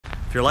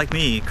If you're like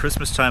me,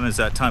 Christmas time is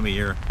that time of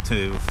year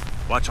to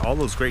watch all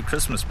those great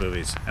Christmas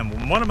movies.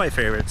 And one of my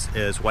favorites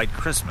is White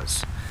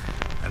Christmas.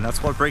 And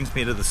that's what brings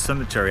me to the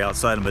cemetery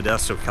outside of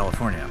Modesto,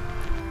 California.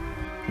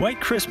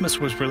 White Christmas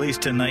was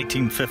released in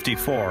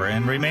 1954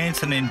 and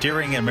remains an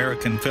endearing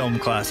American film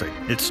classic.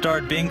 It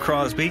starred Bing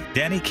Crosby,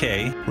 Danny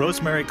Kaye,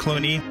 Rosemary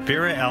Clooney,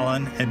 Vera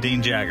Allen, and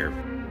Dean Jagger.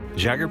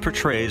 Jagger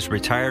portrays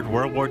retired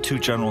World War II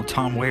General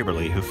Tom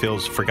Waverly, who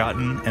feels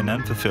forgotten and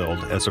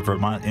unfulfilled as a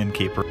Vermont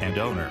innkeeper and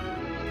owner.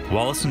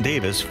 Wallace and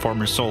Davis,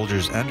 former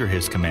soldiers under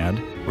his command,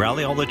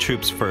 rally all the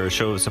troops for a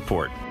show of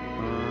support.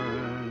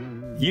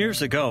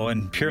 Years ago,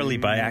 and purely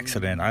by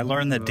accident, I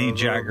learned that Dean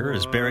Jagger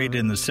is buried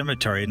in the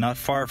cemetery not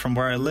far from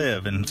where I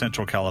live in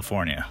Central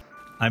California.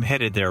 I'm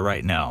headed there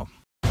right now.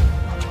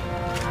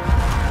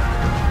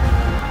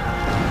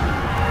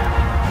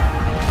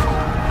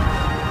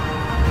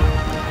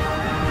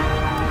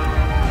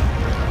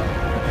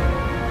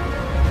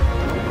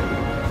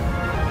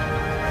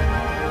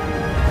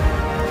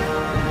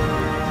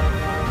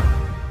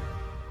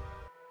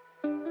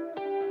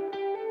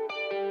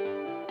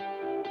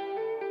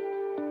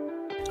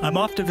 I'm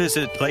off to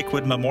visit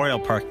Lakewood Memorial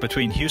Park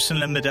between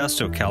Houston and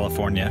Modesto,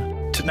 California,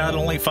 to not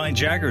only find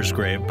Jagger's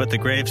grave, but the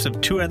graves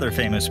of two other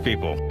famous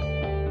people.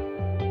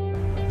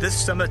 This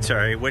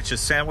cemetery, which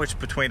is sandwiched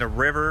between a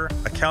river,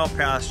 a cow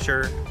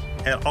pasture,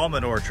 and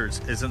almond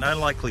orchards, is an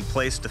unlikely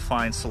place to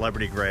find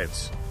celebrity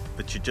graves,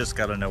 but you just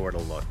gotta know where to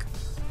look.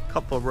 A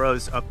couple of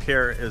rows up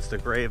here is the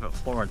grave of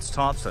Florence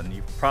Thompson.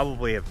 You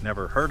probably have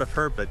never heard of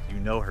her, but you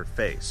know her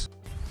face.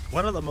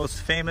 One of the most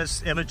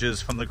famous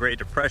images from the Great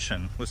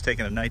Depression was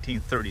taken in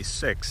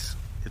 1936.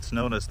 It's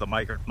known as the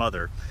Migrant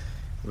Mother.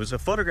 It was a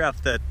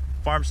photograph that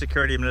Farm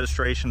Security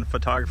Administration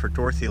photographer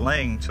Dorothy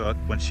Lang took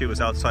when she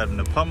was outside of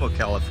Nipomo,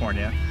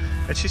 California,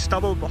 and she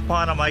stumbled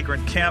upon a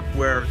migrant camp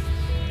where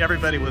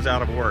everybody was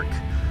out of work.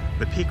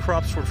 The pea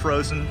crops were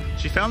frozen.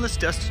 She found this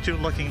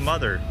destitute-looking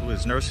mother who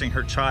was nursing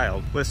her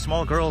child with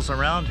small girls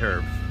around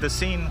her. The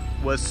scene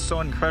was so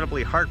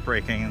incredibly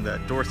heartbreaking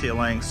that Dorothy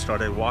Lang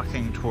started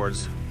walking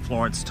towards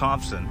Florence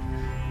Thompson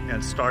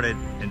and started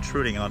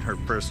intruding on her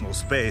personal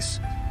space.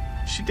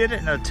 She did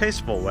it in a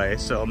tasteful way,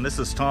 so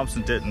Mrs.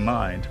 Thompson didn't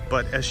mind.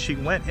 But as she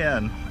went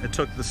in and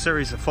took the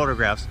series of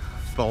photographs,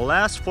 the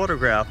last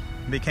photograph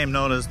became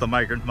known as the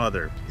Migrant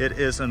Mother. It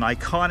is an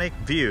iconic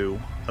view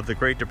of the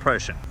Great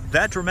Depression.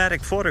 That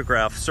dramatic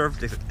photograph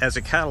served as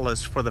a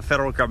catalyst for the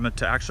federal government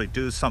to actually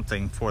do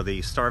something for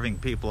the starving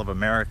people of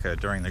America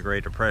during the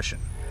Great Depression.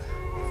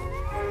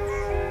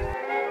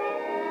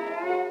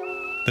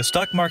 The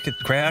stock market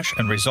crash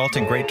and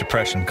resulting Great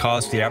Depression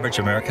caused the average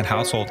American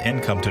household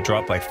income to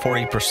drop by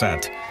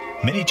 40%.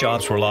 Many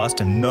jobs were lost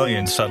and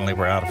millions suddenly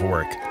were out of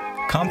work.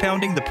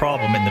 Compounding the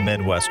problem in the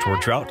Midwest were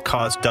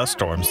drought-caused dust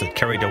storms that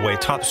carried away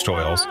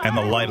topsoils and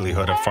the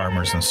livelihood of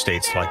farmers in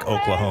states like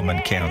Oklahoma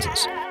and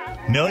Kansas.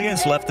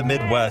 Millions left the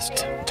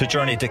Midwest to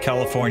journey to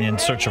California in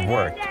search of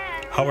work.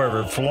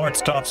 However,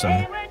 Florence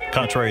Thompson,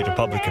 contrary to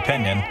public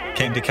opinion,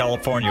 came to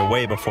California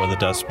way before the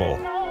Dust Bowl.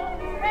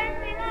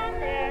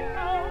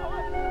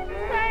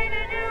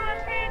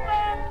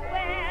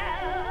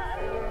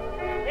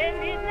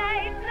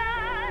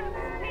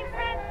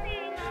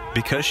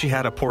 Because she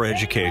had a poor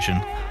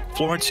education,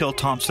 Florence Hill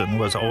Thompson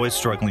was always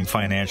struggling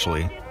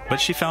financially,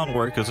 but she found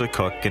work as a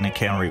cook and a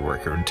cannery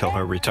worker until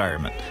her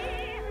retirement.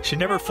 She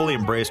never fully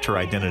embraced her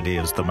identity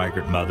as the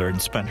Migrant Mother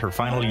and spent her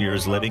final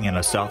years living in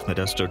a South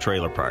Modesto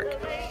trailer park.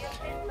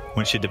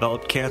 When she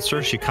developed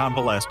cancer, she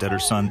convalesced at her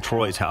son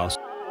Troy's house.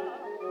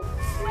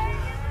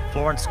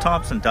 Florence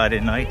Thompson died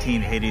in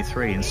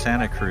 1983 in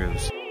Santa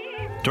Cruz.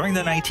 During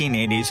the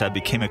 1980s, I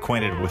became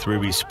acquainted with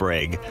Ruby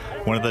Sprague,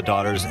 one of the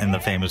daughters in the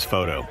famous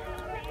photo.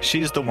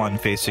 She's the one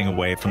facing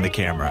away from the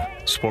camera,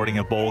 sporting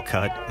a bowl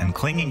cut and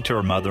clinging to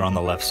her mother on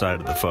the left side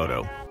of the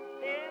photo.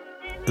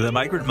 The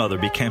Migrant Mother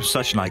became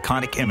such an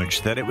iconic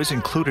image that it was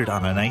included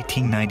on a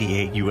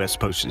 1998 U.S.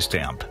 postage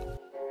stamp.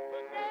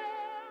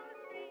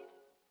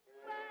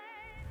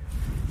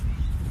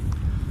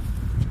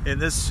 In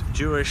this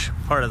Jewish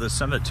part of the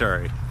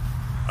cemetery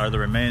are the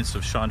remains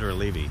of Chandra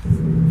Levy.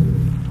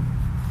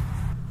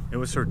 It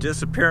was her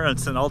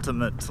disappearance and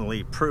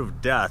ultimately proved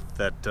death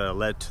that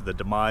led to the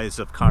demise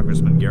of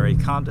Congressman Gary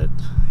Condit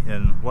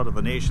in one of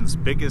the nation's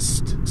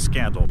biggest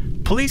scandals.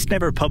 Police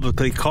never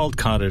publicly called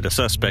Condit a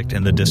suspect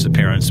in the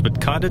disappearance, but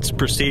Condit's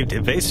perceived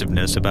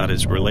evasiveness about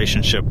his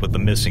relationship with the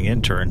missing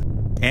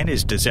intern and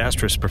his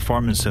disastrous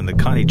performance in the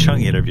Connie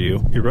Chung interview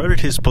eroded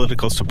his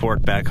political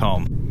support back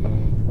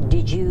home.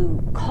 Did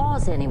you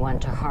cause anyone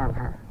to harm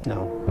her?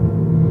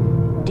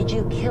 No. Did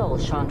you kill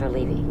Chandra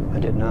Levy? I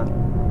did not.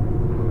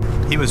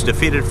 He was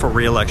defeated for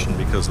re-election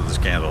because of the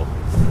scandal.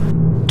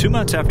 2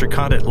 months after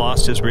Condit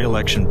lost his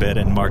re-election bid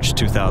in March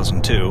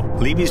 2002,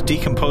 Levy's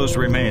decomposed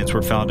remains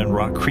were found in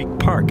Rock Creek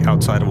Park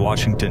outside of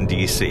Washington,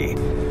 D.C.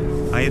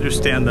 I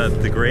understand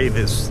that the grave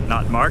is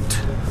not marked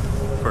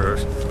for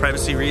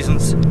privacy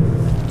reasons,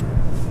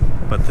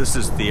 but this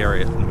is the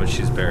area in which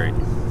she's buried.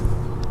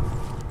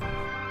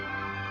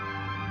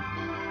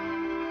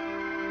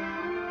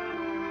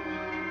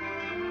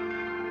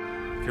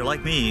 you're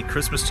like me,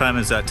 Christmas time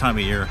is that time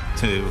of year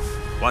to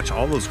watch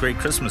all those great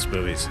Christmas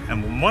movies.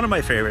 And one of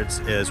my favorites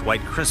is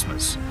White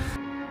Christmas.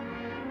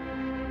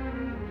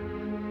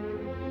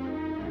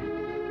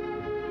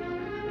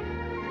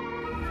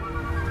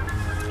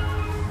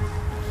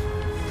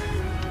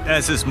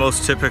 As is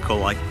most typical,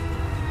 like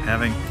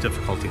having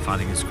difficulty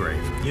finding his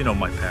grave. You know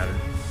my pattern.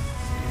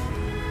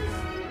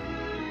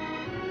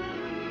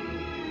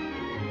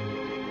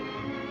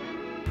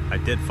 I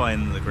did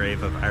find the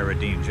grave of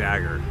Dean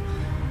Jagger.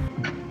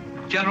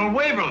 General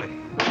Waverly.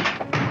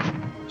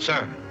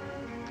 Sir.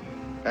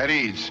 At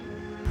ease.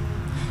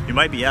 You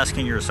might be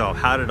asking yourself,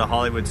 how did a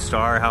Hollywood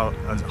star,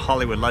 a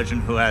Hollywood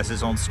legend who has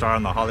his own star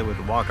on the Hollywood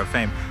Walk of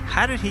Fame,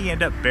 how did he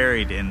end up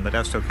buried in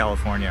Modesto,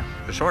 California?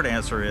 The short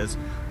answer is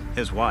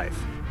his wife.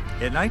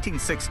 In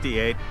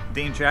 1968,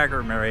 Dean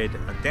Jagger married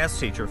a dance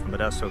teacher from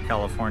Modesto,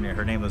 California.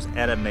 Her name was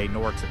Etta Mae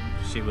Norton.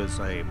 She was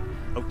a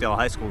Oakdale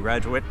High School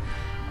graduate.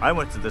 I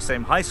went to the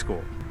same high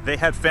school. They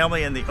had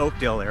family in the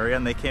Oakdale area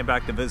and they came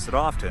back to visit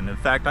often. In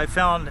fact, I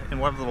found in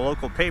one of the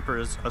local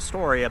papers a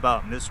story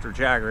about Mr.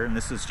 Jagger and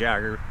Mrs.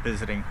 Jagger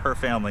visiting her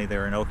family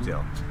there in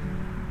Oakdale.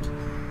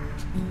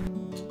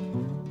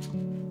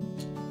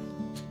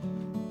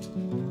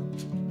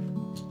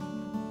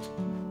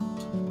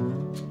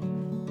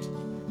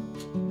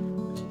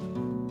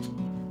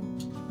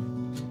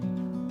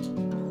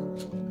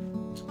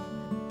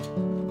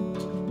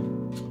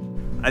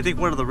 I think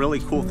one of the really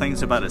cool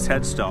things about his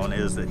headstone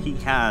is that he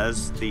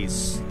has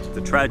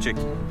the tragic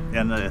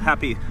and the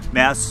happy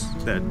mask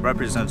that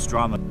represents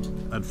drama.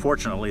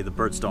 Unfortunately, the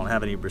Birds don't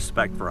have any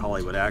respect for a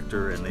Hollywood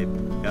actor, and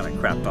they've got it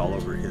crapped all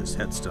over his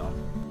headstone.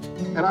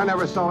 And I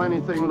never saw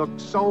anything look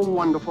so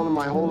wonderful in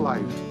my whole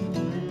life.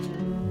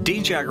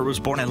 Dean Jagger was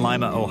born in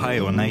Lima,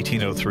 Ohio in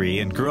 1903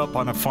 and grew up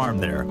on a farm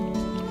there.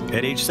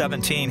 At age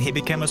 17, he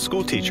became a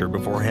school teacher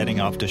before heading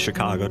off to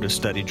Chicago to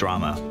study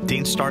drama.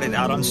 Dean started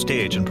out on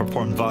stage and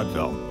performed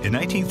vaudeville. In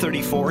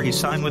 1934, he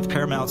signed with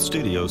Paramount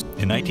Studios.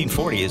 In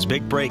 1940, his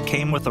big break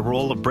came with the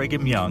role of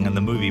Brigham Young in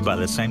the movie by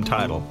the same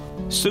title.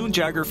 Soon,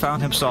 Jagger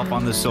found himself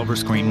on the silver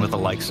screen with the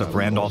likes of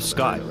Randolph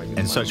Scott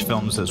in such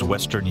films as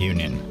Western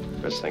Union.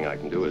 Best thing I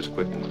can do is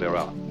quit and clear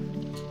out.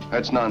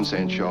 That's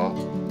nonsense, Shaw.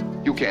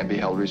 You can't be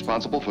held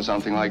responsible for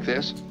something like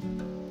this.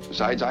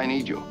 Besides, I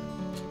need you.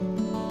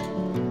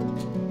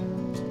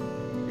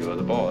 You're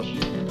the boss.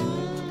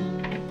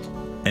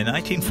 In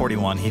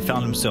 1941, he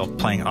found himself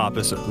playing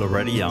opposite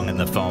Loretta Young in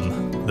the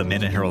film The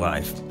Men in Her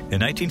Life. In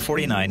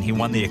 1949, he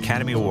won the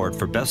Academy Award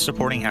for Best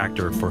Supporting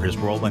Actor for his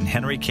role in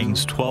Henry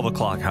King's 12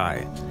 O'Clock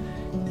High.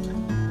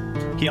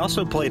 He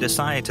also played a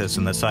scientist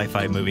in the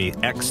sci-fi movie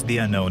X the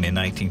Unknown in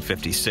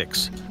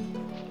 1956.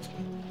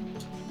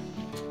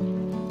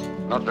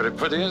 Not very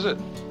pretty, is it?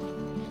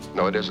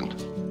 No, it isn't.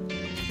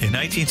 In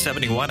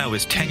 1971, I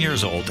was 10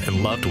 years old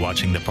and loved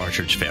watching The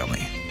Partridge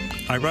Family.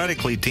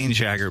 Ironically, Dean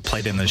Jagger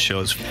played in the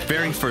show's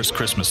very first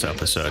Christmas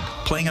episode,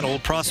 playing an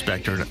old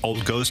prospector in an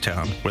old ghost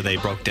town where they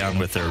broke down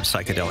with their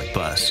psychedelic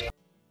bus.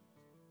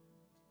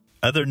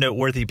 Other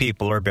noteworthy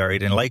people are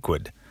buried in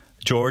Lakewood.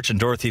 George and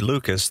Dorothy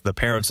Lucas, the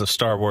parents of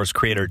Star Wars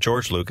creator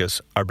George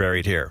Lucas, are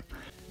buried here.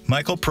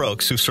 Michael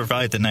Prokes, who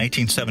survived the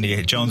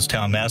 1978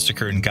 Jonestown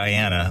massacre in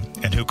Guyana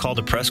and who called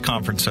a press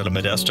conference at a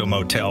Modesto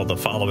motel the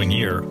following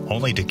year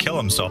only to kill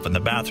himself in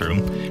the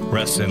bathroom,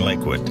 rests in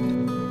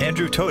Lakewood.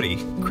 Andrew Toti,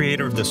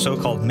 creator of the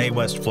so-called Mae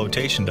West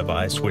flotation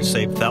device, which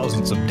saved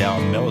thousands of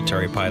downed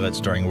military pilots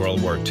during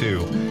World War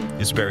II,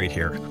 is buried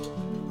here.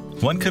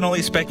 One can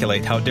only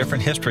speculate how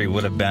different history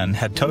would have been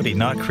had Toti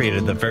not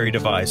created the very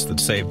device that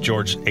saved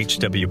George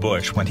H.W.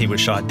 Bush when he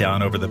was shot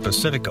down over the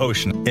Pacific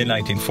Ocean in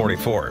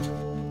 1944.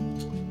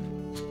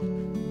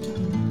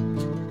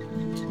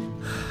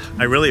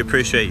 I really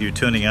appreciate you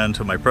tuning in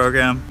to my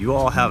program. You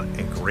all have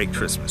a great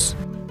Christmas.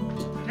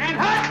 And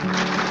hut!